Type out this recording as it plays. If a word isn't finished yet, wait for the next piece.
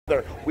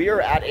We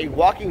are at a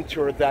walking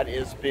tour that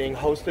is being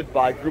hosted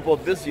by Grupo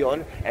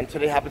and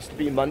today happens to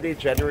be Monday,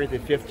 January the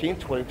 15th,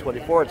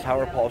 2024. It's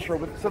Howard Paul Show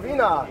with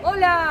Silvina.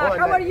 Hola,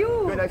 how are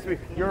you? Good, nice to meet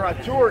you. Your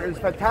tour is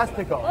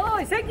fantastical.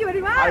 Oh, thank you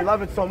very much. I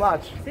love it so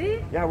much. See?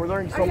 Yeah, we're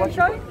learning so much.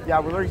 Yeah,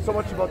 we're learning so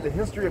much about the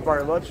history of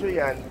Bariloche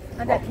and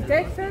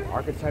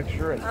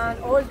architecture and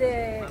all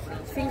the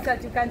things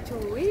that you can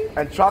to eat.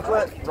 And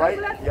chocolate, right?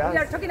 Yes. We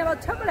are talking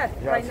about chocolate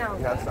right now.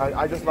 Yes,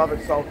 I just love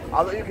it. So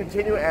I'll let you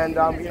continue, and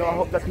you know, I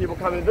hope that people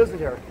come and visit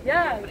here.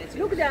 Yeah,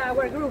 look at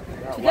our group.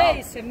 Today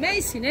is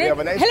amazing, eh? We have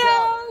a nice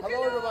Hello!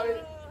 Hello, everybody.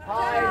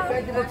 Hi,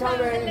 thank you for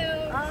coming.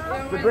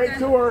 Hello. It's a great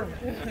tour.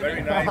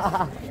 Very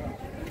nice.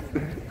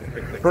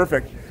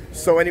 Perfect.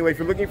 So anyway, if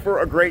you're looking for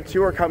a great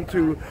tour, come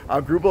to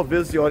Grupo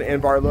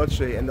in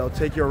Bariloche, and they'll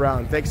take you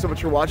around. Thanks so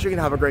much for watching, and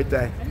have a great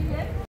day.